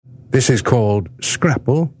This is called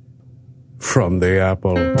Scrapple from the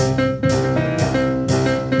Apple.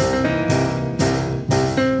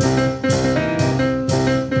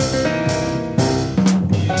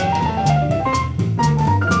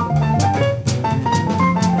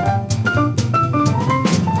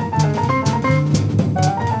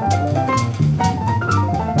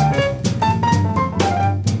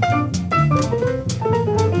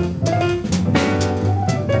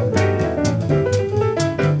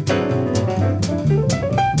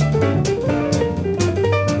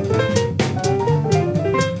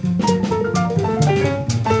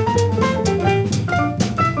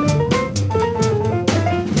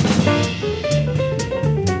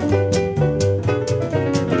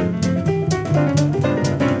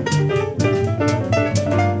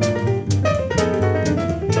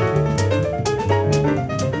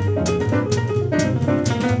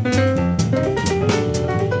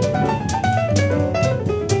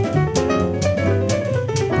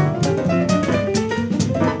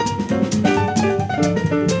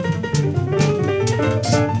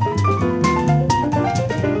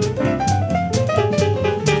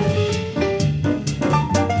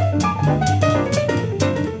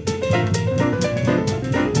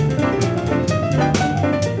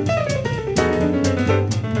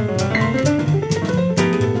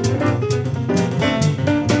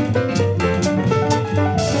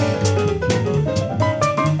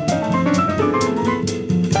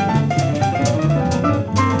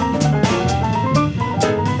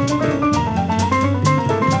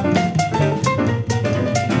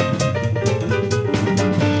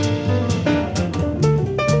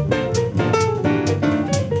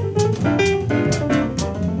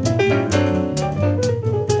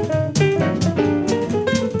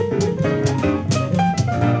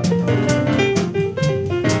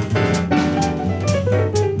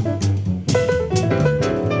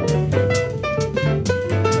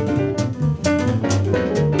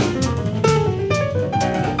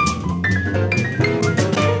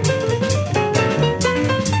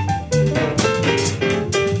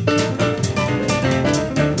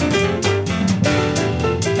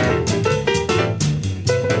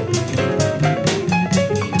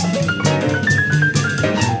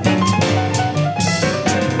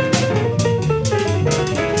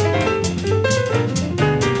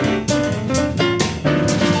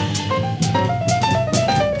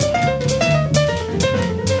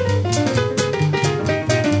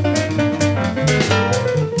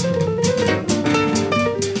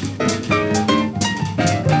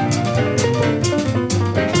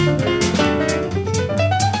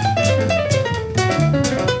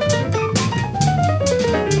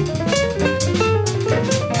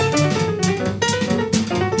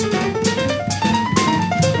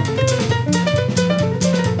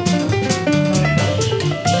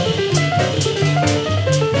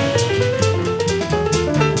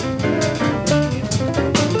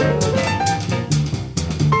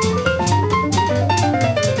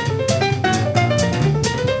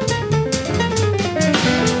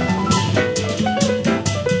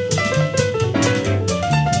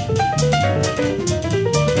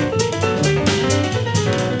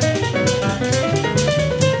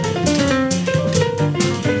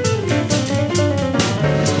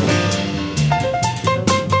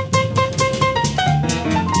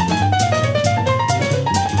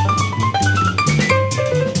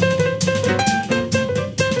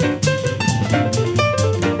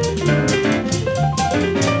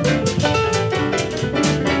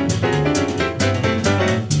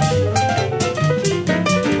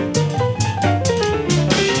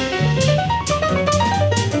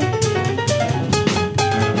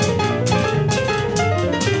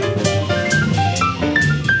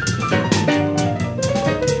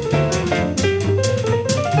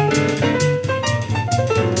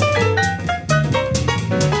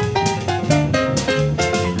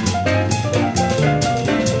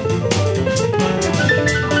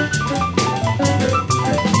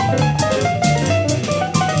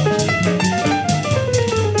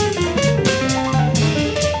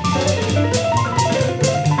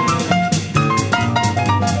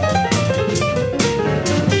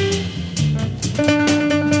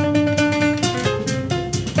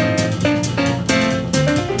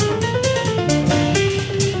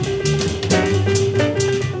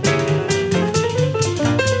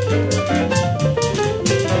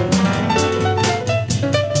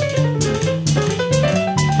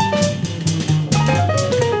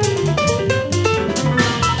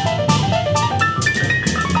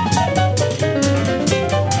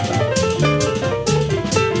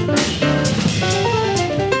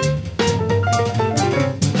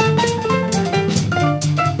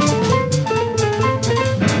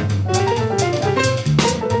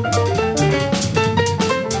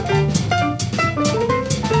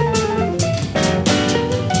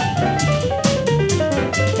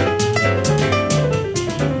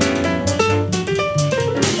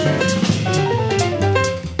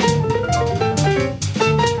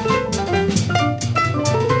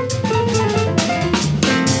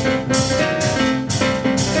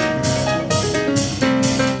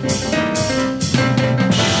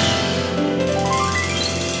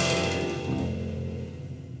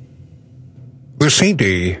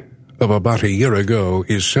 CD of about a year ago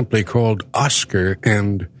is simply called Oscar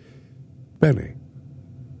and Benny.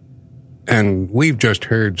 And we've just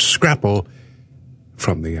heard Scrapple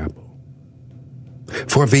from the Apple.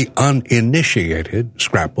 For the uninitiated,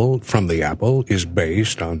 Scrapple from the Apple is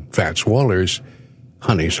based on Fats Waller's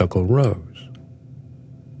Honeysuckle Rose.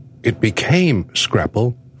 It became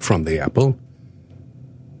Scrapple from the Apple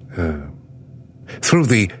through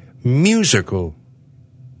the musical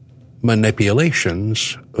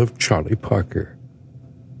manipulations of Charlie Parker.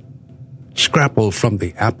 Scrapple from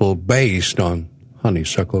the Apple based on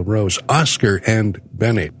Honeysuckle Rose, Oscar and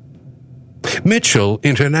Benny. Mitchell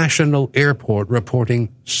International Airport reporting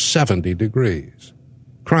 70 degrees.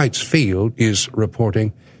 Kreitz Field is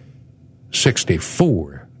reporting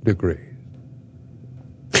 64 degrees.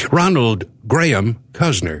 Ronald Graham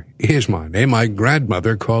Cuzner is my name. My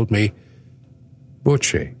grandmother called me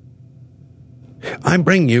Butchie. I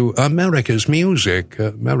bring you America's music,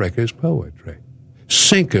 America's poetry.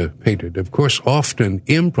 Syncopated, of course, often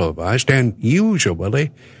improvised, and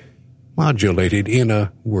usually modulated in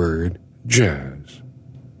a word, jazz.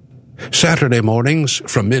 Saturday mornings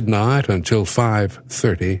from midnight until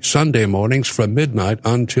 5:30. Sunday mornings from midnight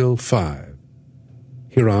until 5.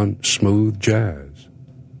 Here on Smooth Jazz.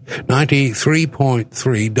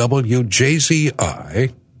 93.3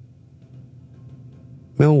 WJZI,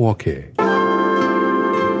 Milwaukee.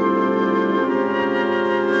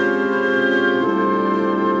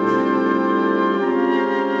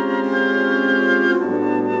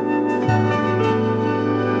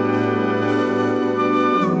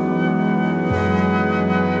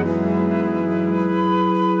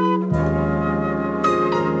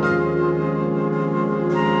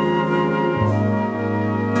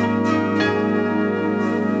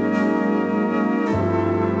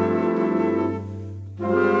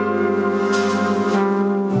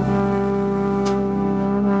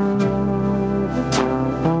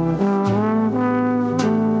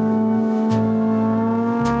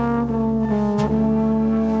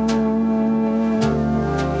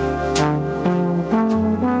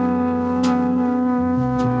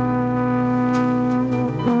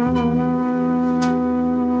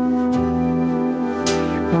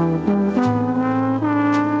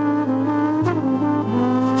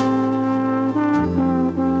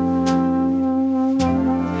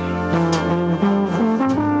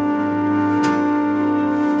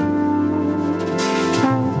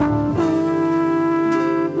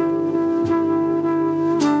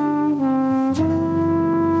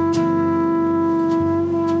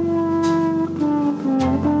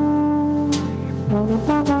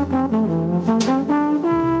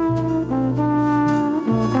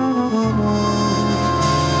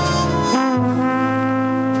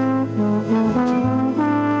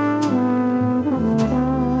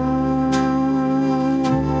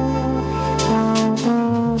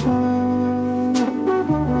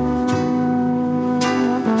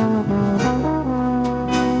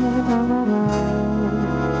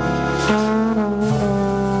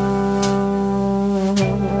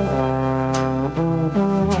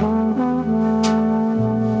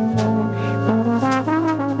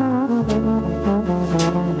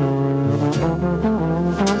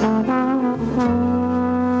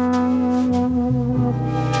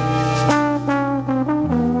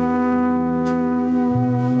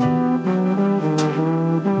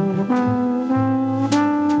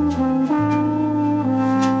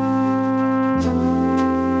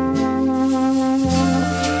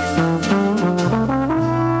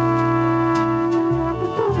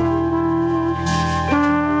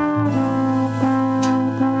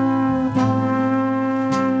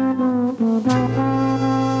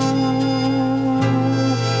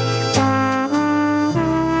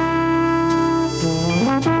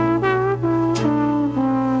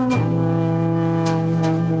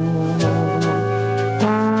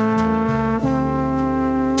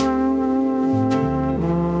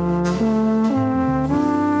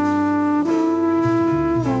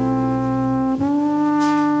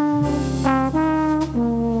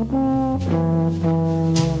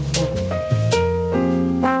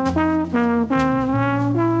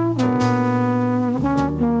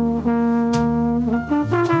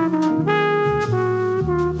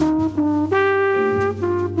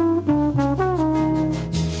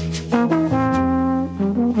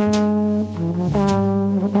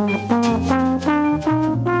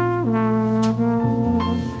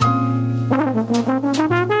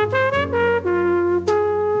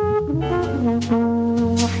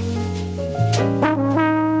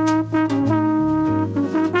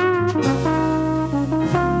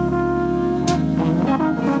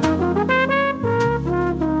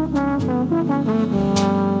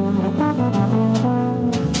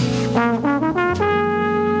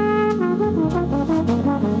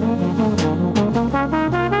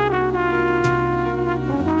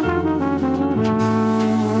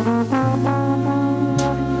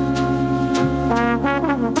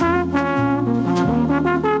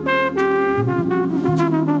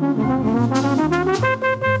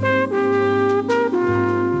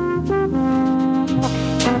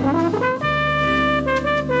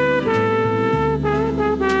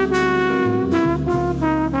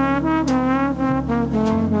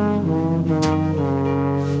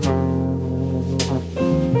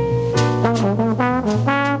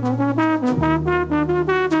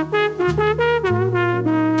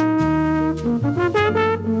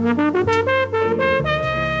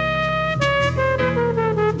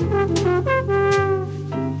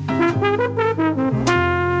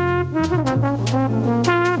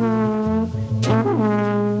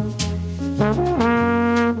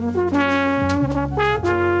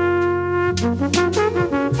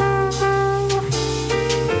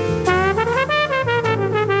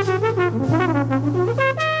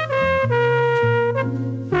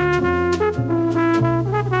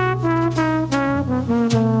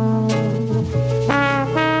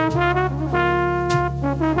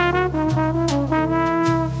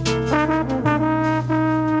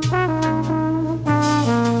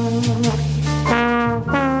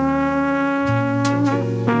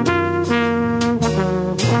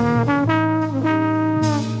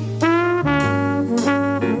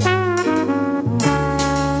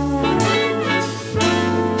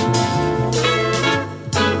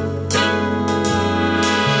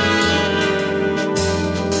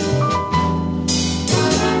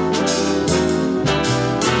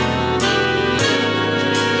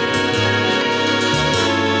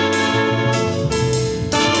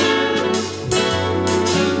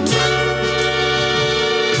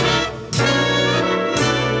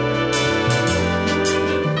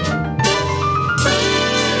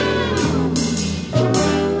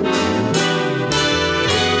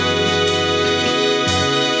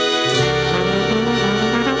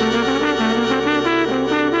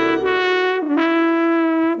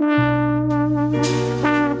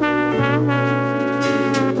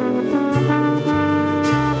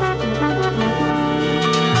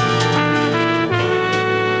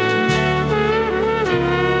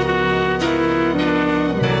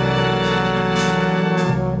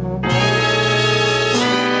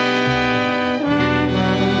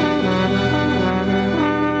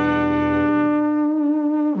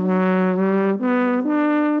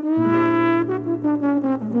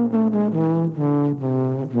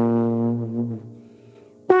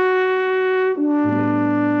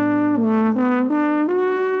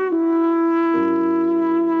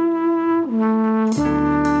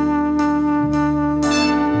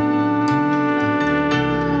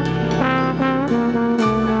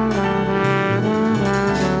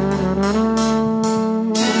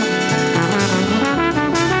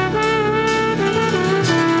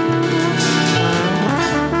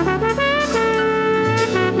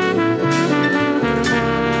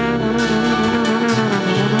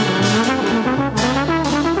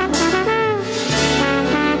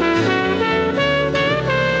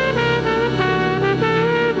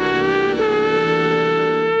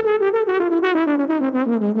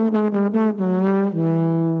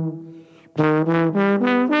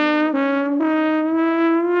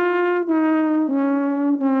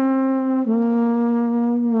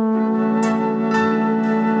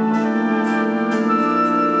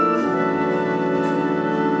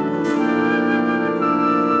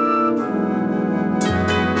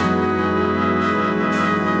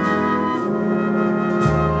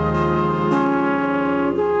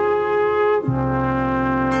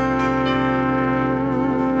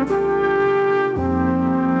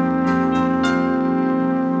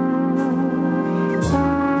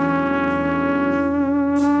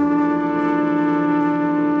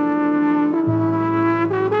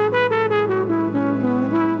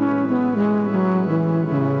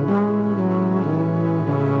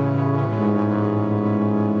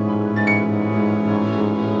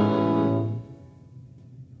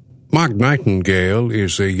 Mark Nightingale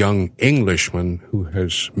is a young Englishman who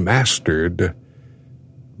has mastered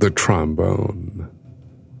the trombone.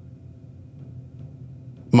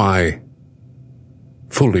 My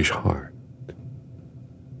foolish heart.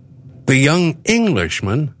 The young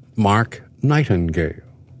Englishman, Mark Nightingale.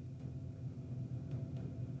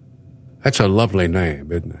 That's a lovely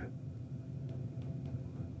name, isn't it?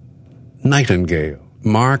 Nightingale.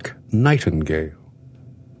 Mark Nightingale.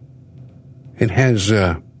 It has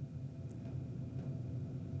a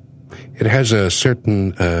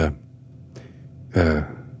certain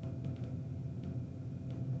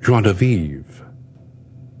joie de vivre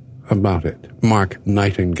about it. Mark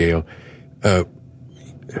Nightingale.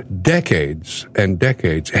 Decades and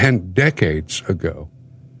decades and decades ago,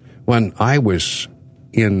 when I was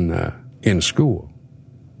in school,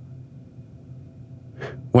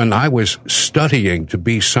 when I was studying to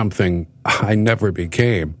be something I never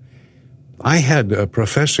became, I had a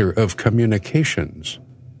professor of communications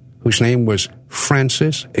whose name was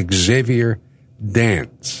Francis Xavier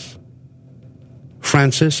Dance.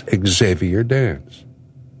 Francis Xavier Dance.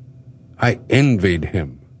 I envied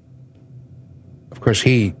him. Of course,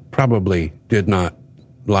 he probably did not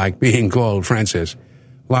like being called Francis.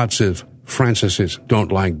 Lots of Francises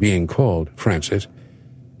don't like being called Francis.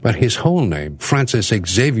 But his whole name, Francis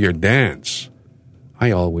Xavier Dance,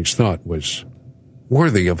 I always thought was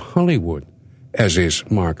worthy of Hollywood, as is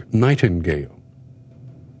Mark Nightingale.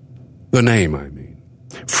 The name, I mean.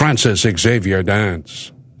 Francis Xavier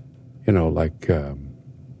Dance. You know, like,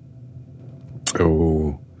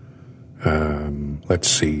 let's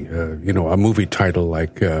see, a movie title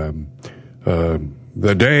like The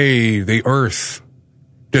Day the Earth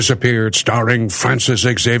Disappeared, starring Francis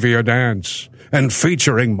Xavier Dance and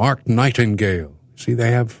featuring Mark Nightingale. See,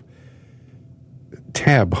 they have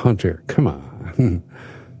Tab Hunter. Come on.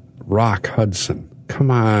 Rock Hudson.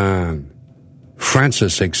 Come on.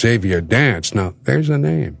 Francis Xavier Dance. Now, there's a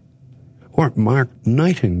name. Or Mark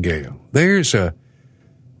Nightingale. There's a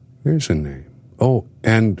name. Oh,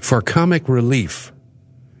 and for comic relief,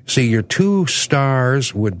 see, your two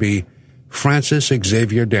stars would be Francis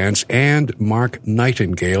Xavier Dance and Mark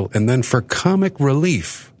Nightingale, and then for comic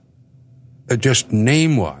relief, just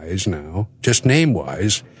name-wise,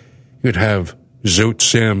 you'd have Zoot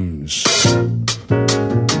Sims.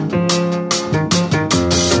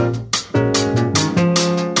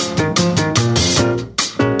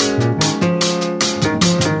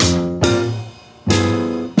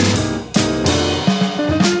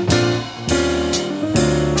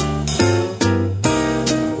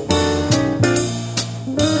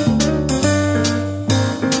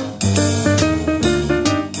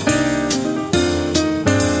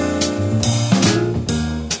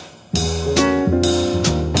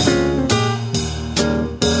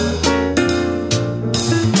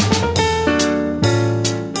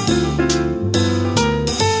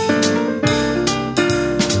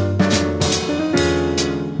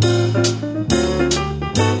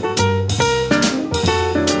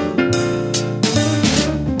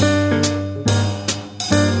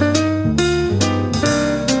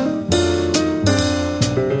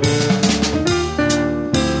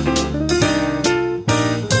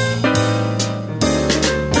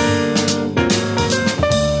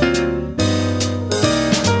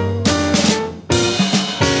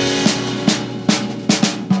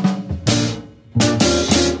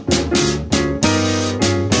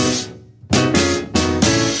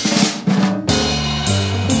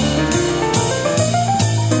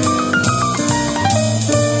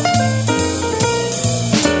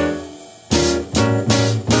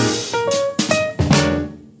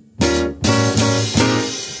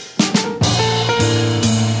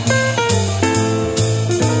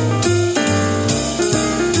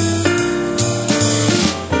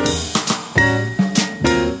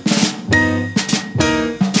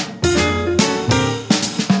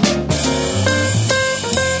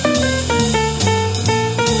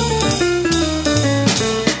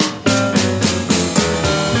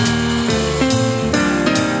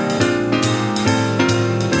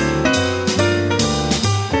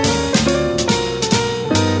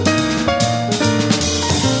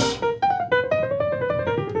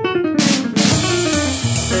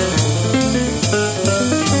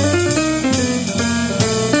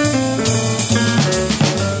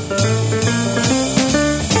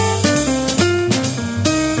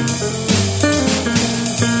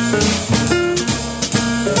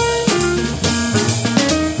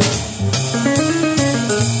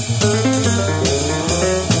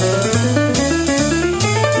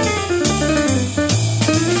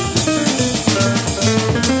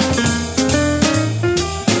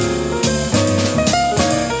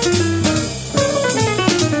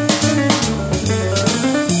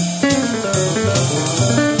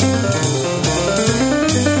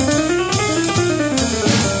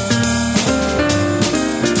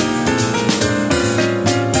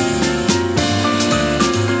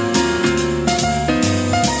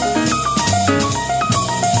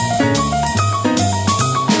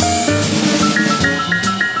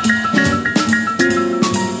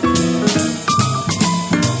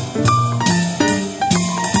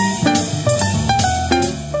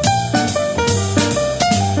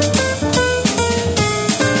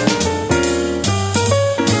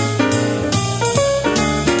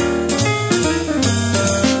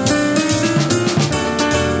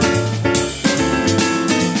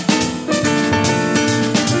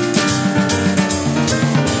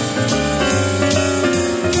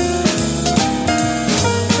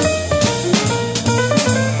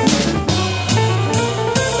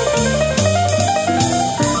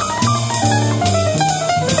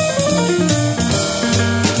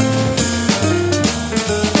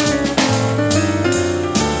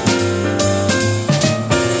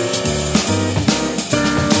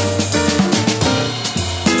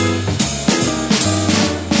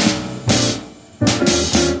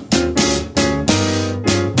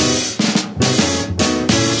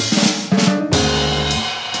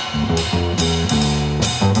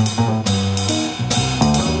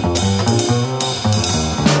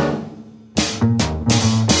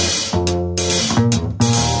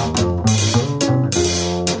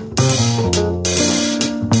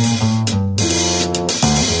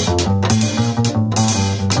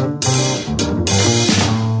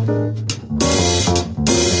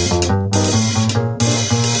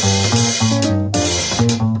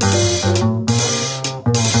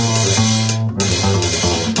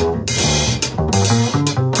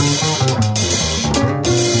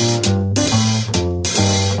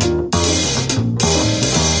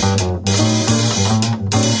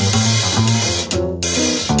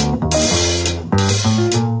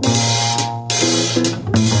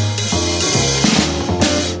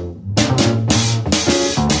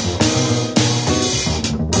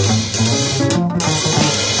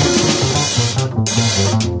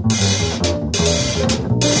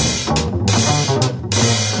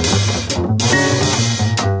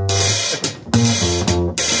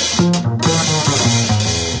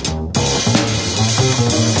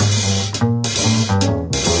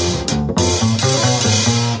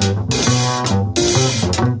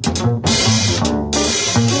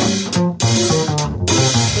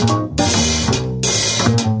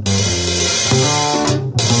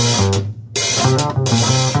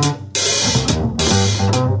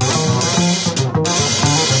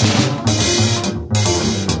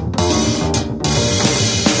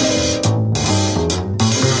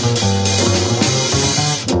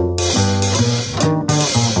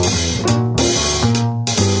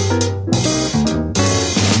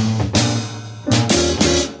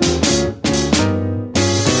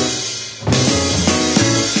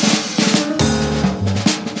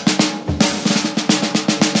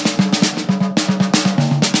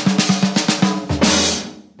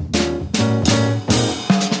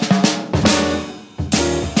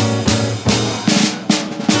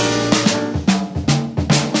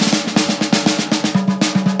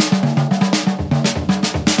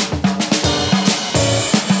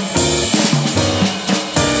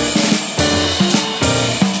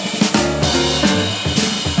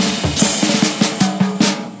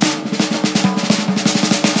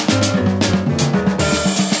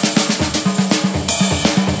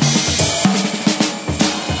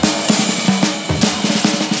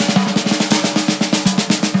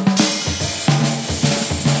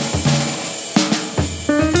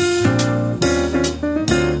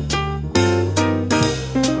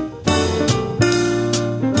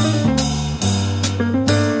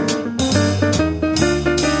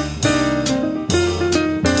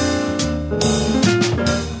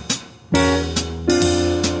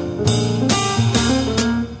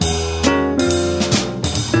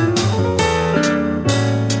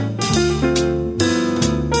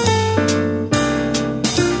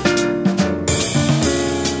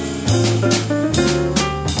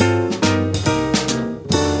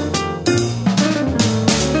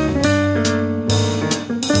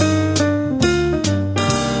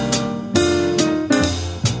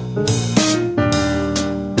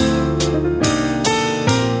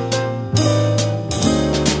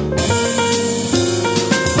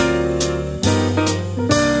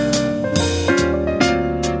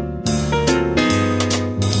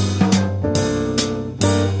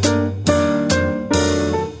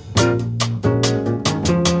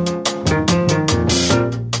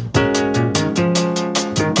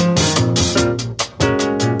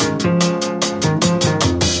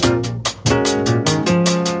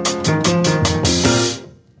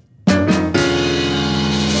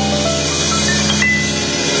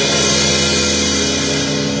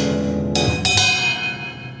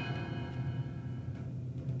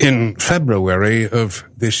 In February of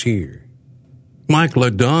this year, Mike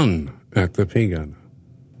LaDonne at the piano,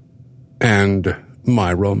 and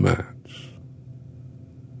My Romance.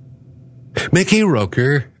 Mickey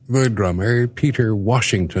Roker, the drummer, Peter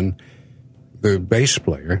Washington, the bass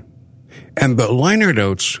player, and the liner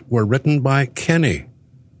notes were written by Kenny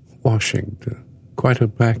Washington. Quite a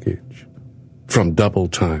package from Double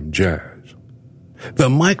Time Jazz. The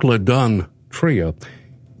Mike LaDonne Trio,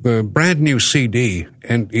 the brand new CD,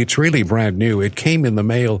 and it's really brand new, it came in the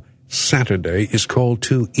mail Saturday, is called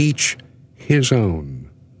To Each His Own.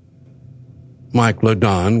 Mike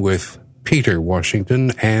LaDonne with Peter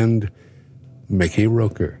Washington and Mickey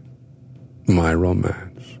Roker, My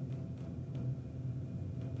Romance.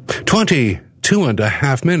 22 and a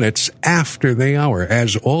half minutes after the hour.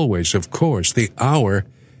 As always, of course, the hour,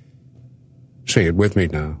 say it with me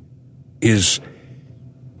now, is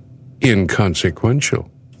inconsequential.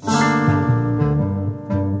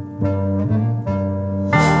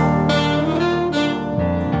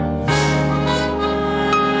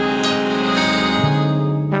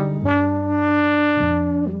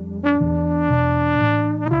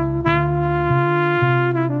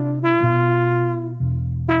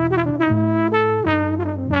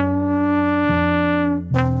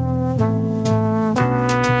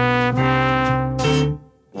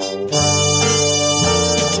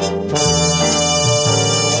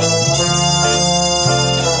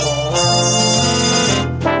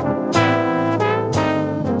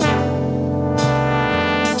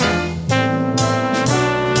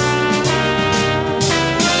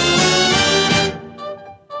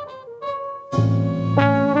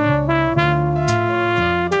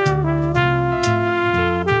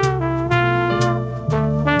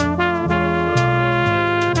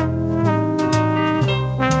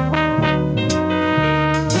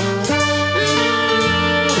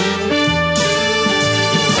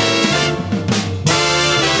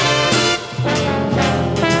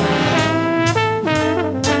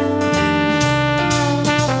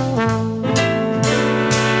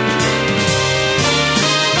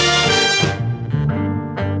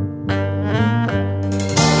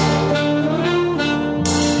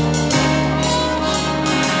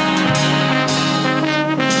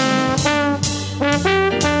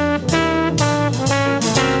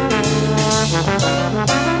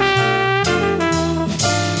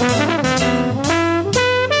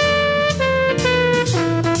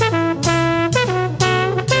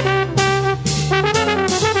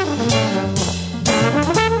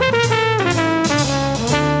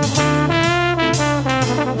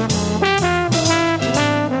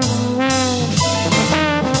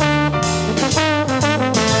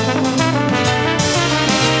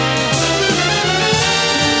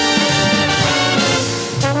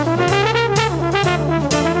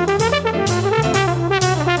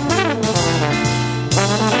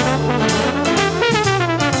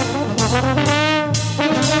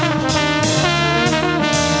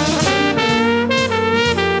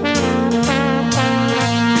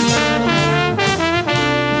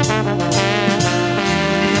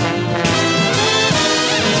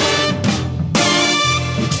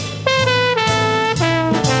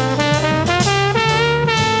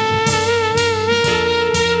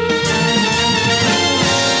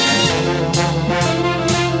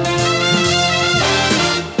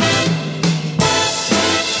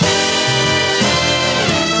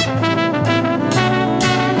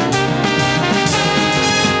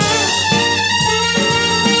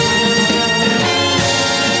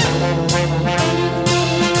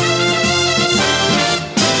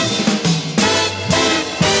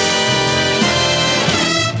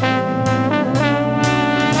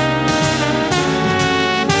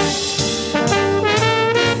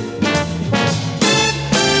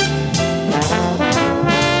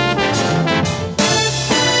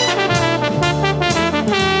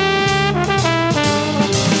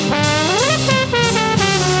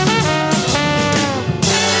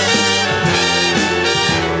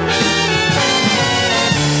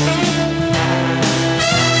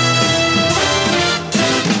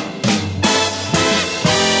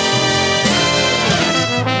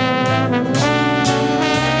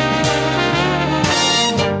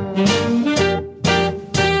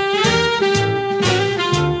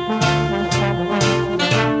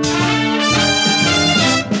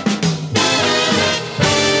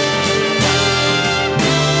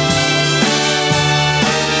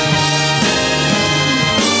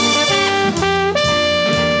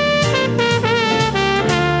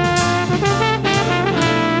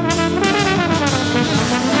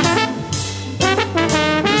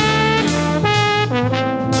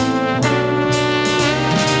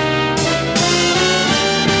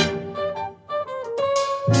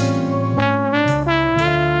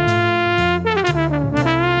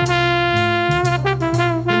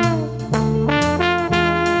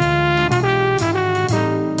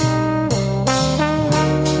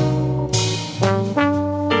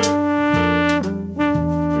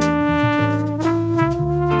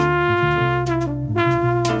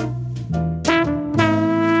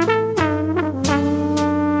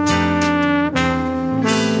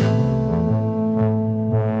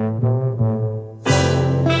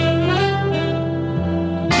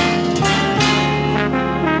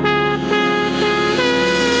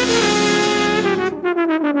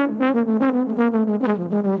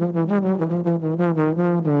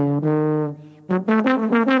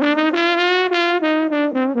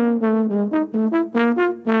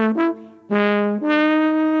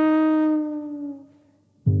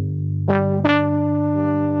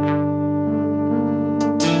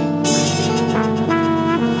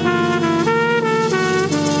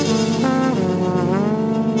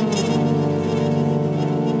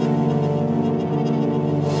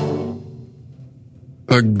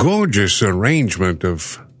 A gorgeous arrangement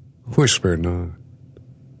of Whisper Not.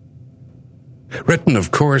 Written,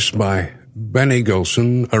 of course, by Benny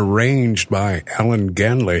Golson, arranged by Alan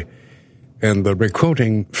Ganley, and the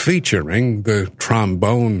recording featuring the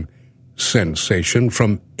trombone sensation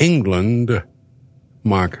from England,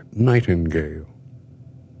 Mark Nightingale.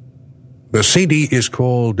 The CD is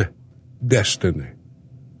called Destiny.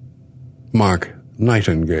 Mark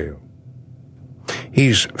Nightingale.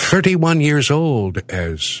 He's 31 years old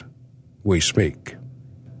as we speak,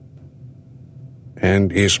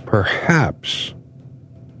 and is perhaps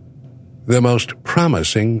the most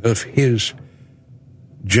promising of his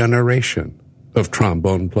generation of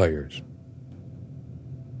trombone players,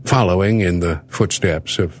 following in the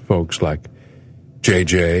footsteps of folks like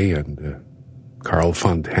J.J. and Carl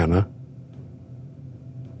Fontana.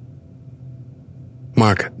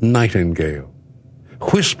 Mark Nightingale.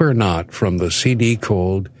 Whisper Not, from the CD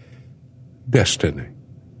called Destiny.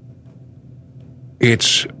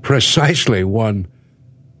 It's precisely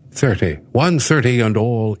 1:30. 1:30 and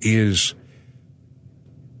all is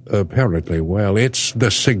apparently well. It's the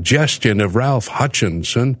suggestion of Ralph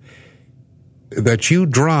Hutchinson that you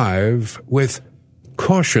drive with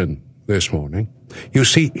caution this morning. You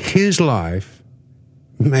see, his life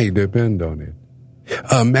may depend on it.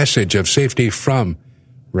 A message of safety from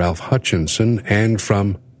Ralph Hutchinson and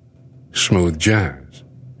from Smooth Jazz.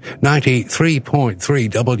 93.3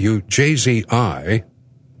 WJZI,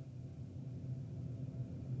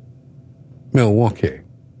 Milwaukee.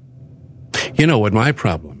 You know what my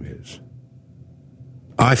problem is?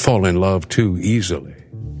 I fall in love too easily.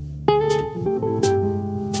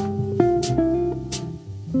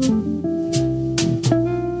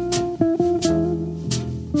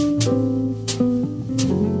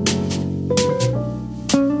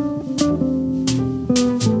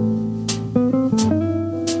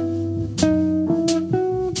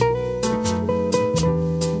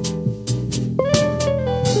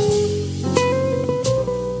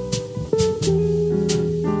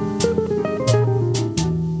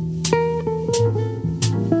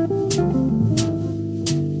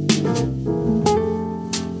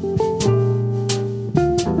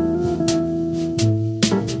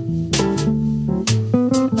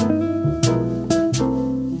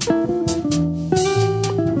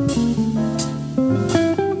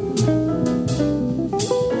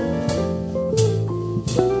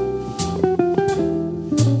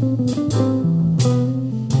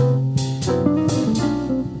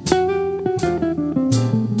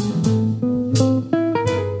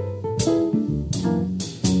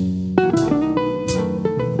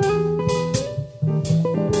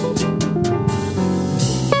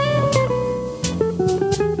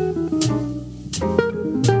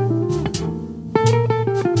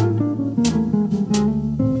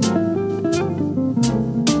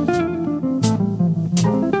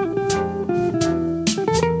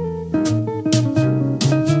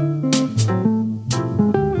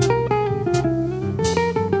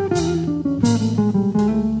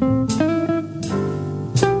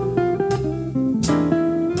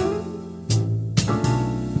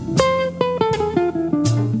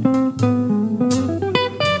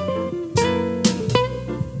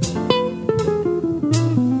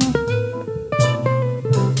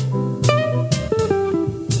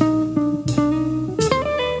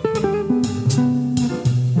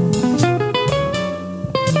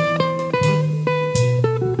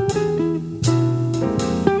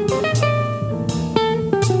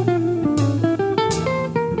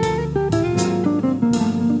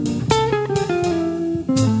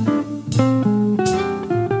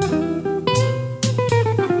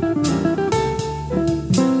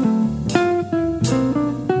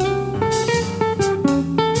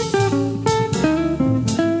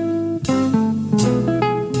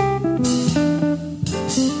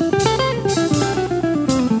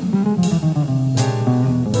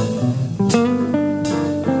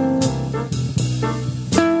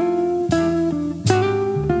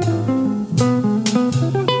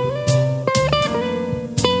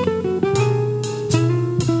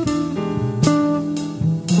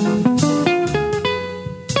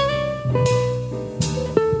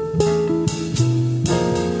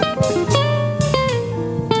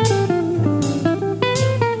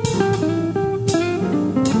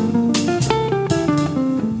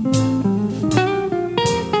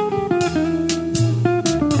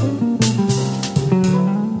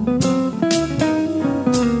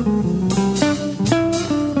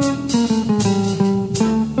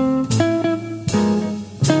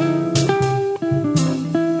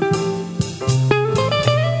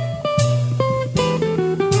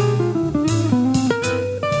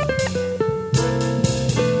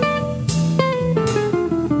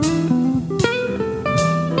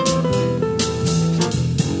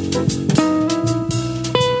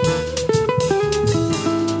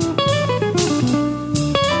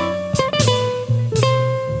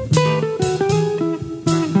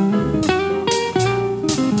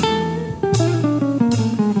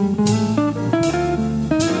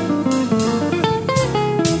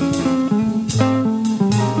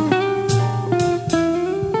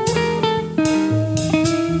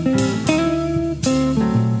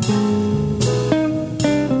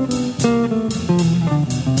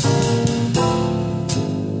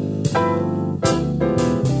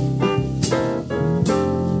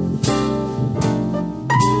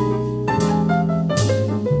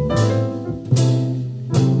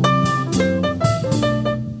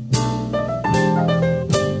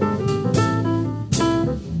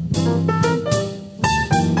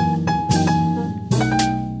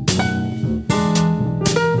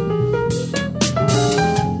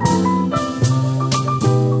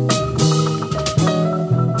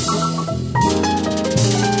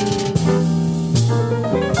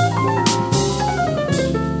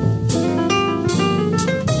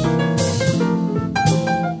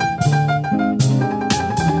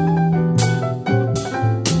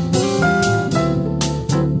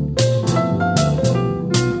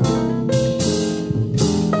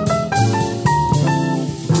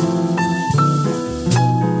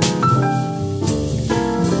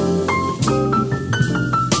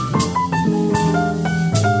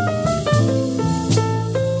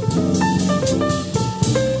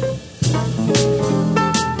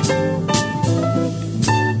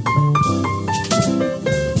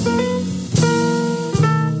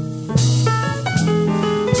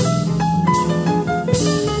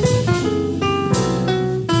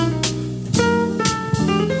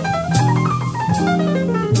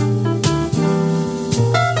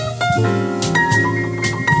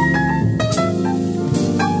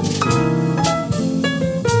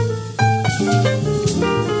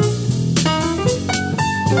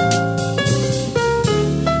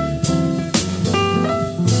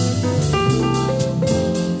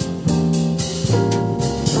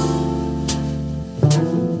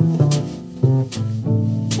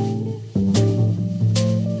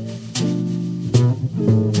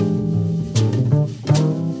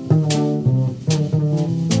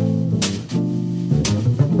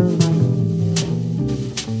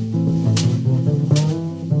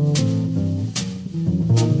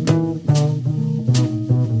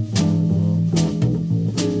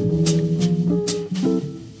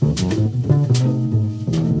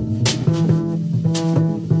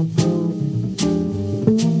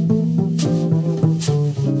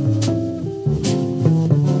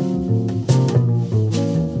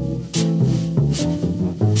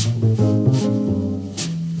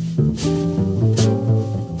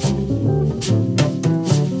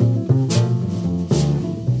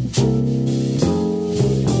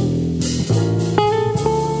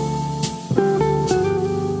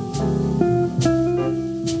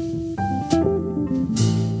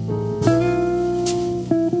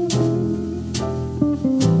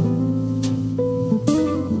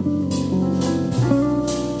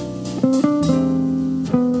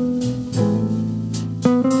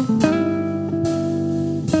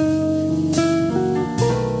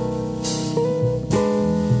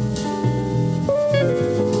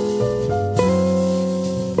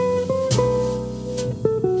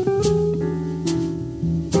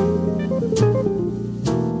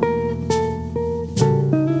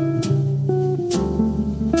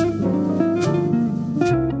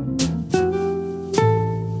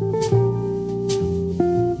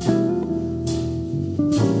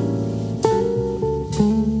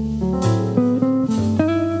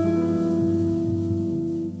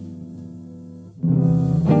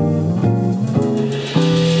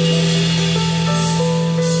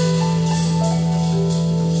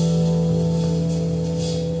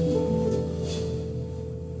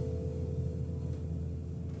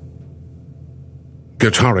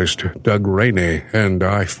 Guitarist Doug Rainey, and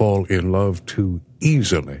I fall in love too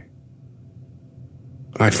easily.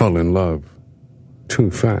 I fall in love too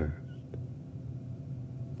fast.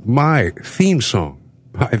 My theme song,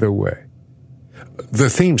 by the way, the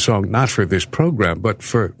theme song not for this program, but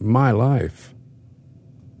for my life.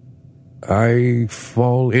 I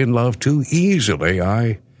fall in love too easily.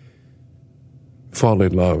 I fall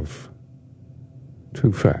in love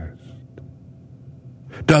too fast.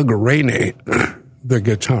 Doug Rainey, the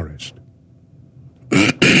guitarist.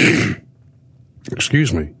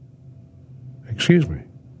 Excuse me.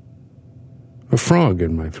 A frog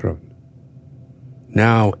in my throat.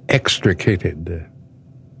 Now extricated.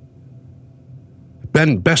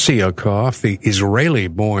 Ben Besiakov, the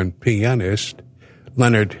Israeli-born pianist.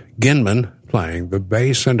 Leonard Ginman playing the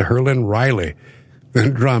bass, and Herlin Riley, the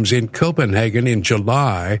drums, in Copenhagen in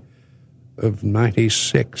July of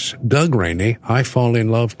 96. Doug Rainey, I fall in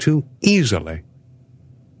love too easily.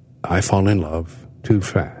 I fall in love too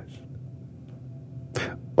fast.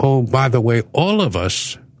 Oh, by the way, all of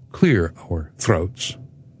us clear our throats.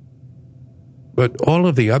 But all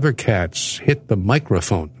of the other cats hit the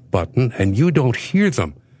microphone button and you don't hear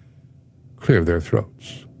them clear their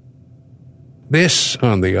throats. This,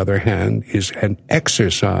 on the other hand, is an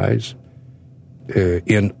exercise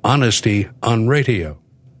in honesty on radio.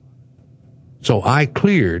 So I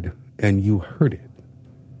cleared and you heard it.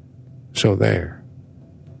 So there.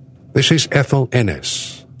 This is Ethel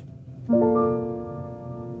Ennis.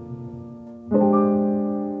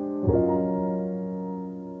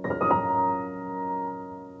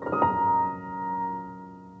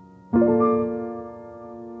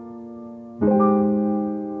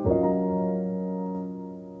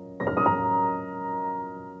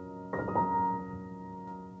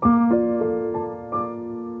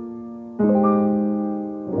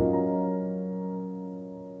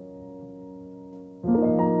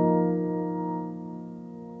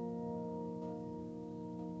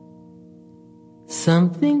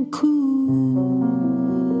 Something cool,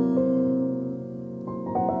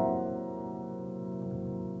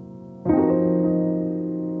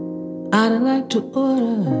 I'd like to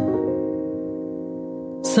order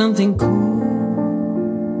something cool.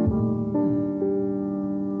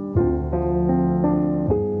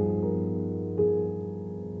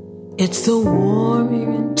 It's so warm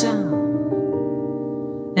here in town,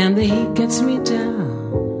 and the heat gets me down.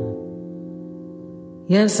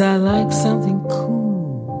 Yes, I like something cool.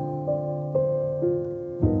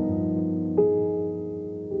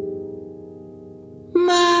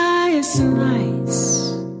 My, it's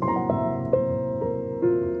nice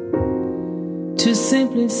to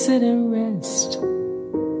simply sit and rest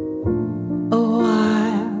a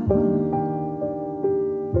while.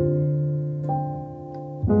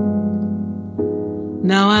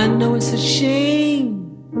 Now I know it's a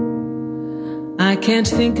shame I can't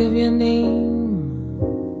think of your name,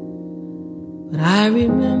 but I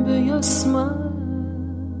remember your smile.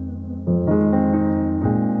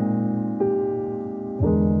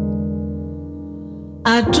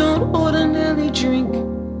 I don't ordinarily drink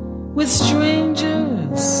with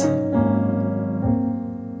strangers.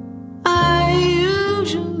 I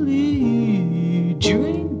usually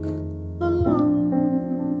drink alone.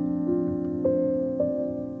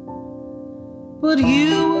 But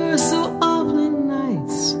you were so awfully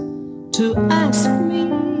nice to ask me,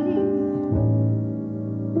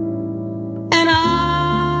 and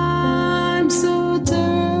I'm so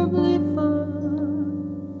terribly far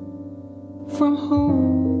from home.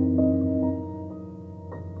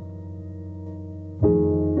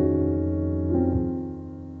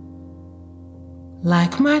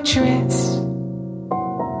 Like my dress,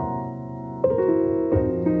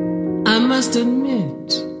 I must admit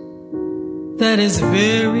that is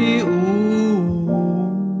very old,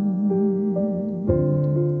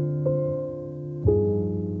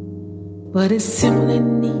 but it's simply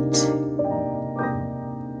neat.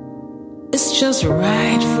 It's just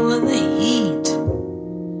right for the heat.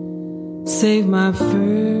 Save my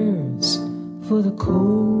furs for the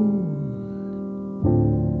cold.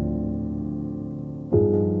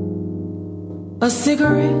 A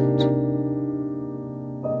cigarette?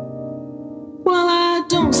 Well, I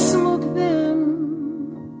don't smoke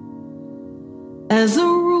them as a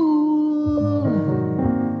rule.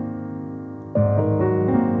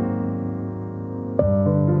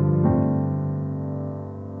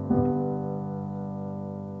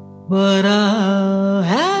 But I'll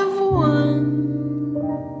have one.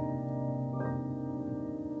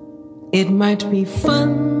 It might be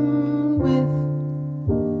fun with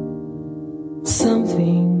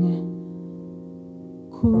something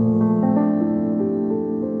cool.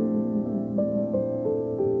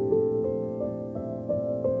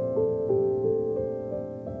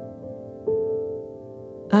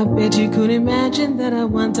 Bet you couldn't imagine that I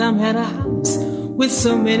one time had a house with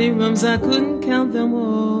so many rooms I couldn't count them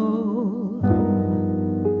all.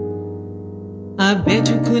 I bet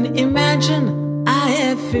you couldn't imagine I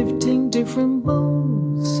had 15 different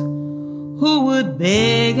beaux who would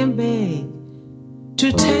beg and beg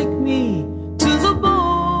to take me to the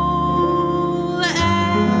ball.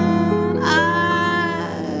 And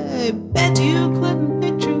I bet you couldn't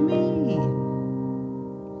picture me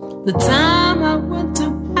the time I went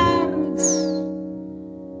to Paris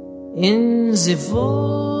in the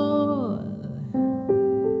fall.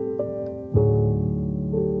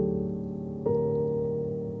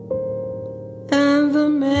 And the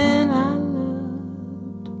man I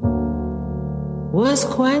loved was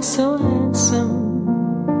quite so handsome,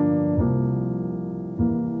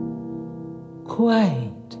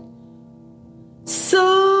 quite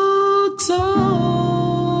so tall.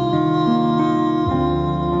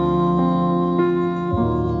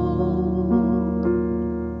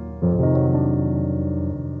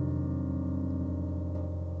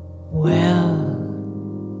 Well,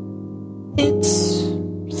 it's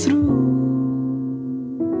through.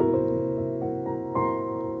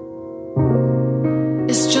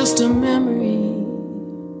 It's just a memory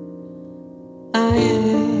I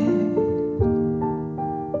had,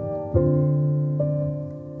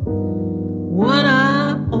 one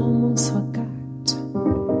I almost forgot,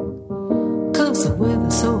 'cause the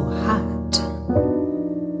weather's so hot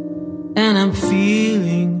and I'm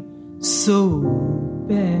feeling so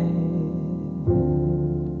bad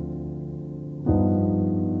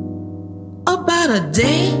about a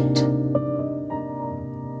date.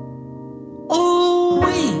 Oh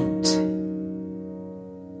wait,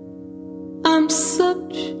 I'm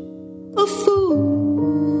such a fool.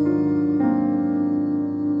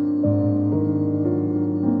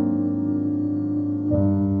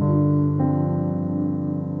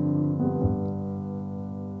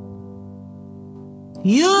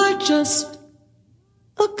 You're just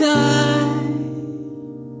a guy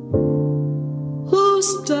who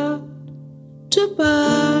stopped to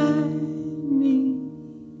buy me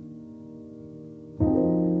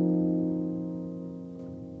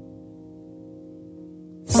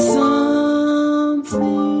something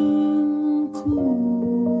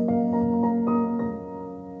cool.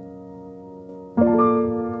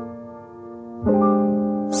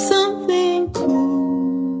 Something cool.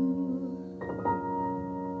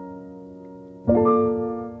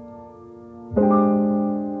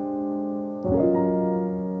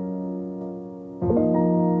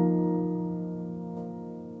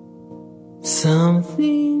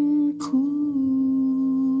 Something cool.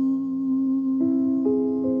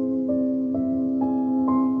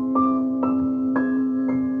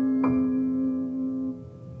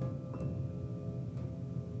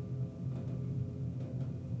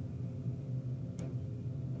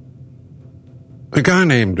 A guy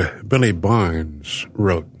named Billy Barnes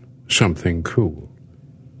wrote Something Cool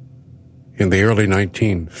in the early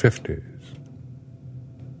 1950s.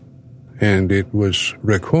 And it was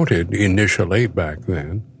recorded initially back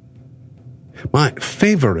then. My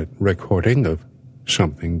favorite recording of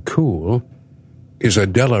Something Cool is a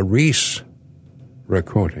Della Reese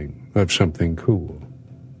recording of Something Cool.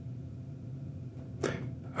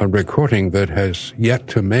 A recording that has yet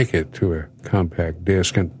to make it to a compact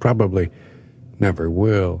disc and probably never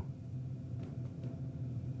will.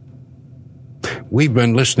 We've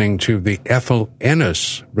been listening to the Ethel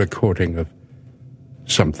Ennis recording of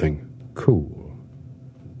Something Cool,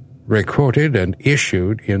 recorded and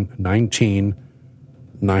issued in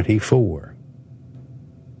 1994.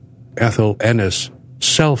 Ethel Ennis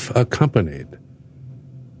self-accompanied,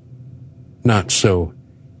 not so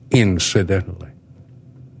incidentally.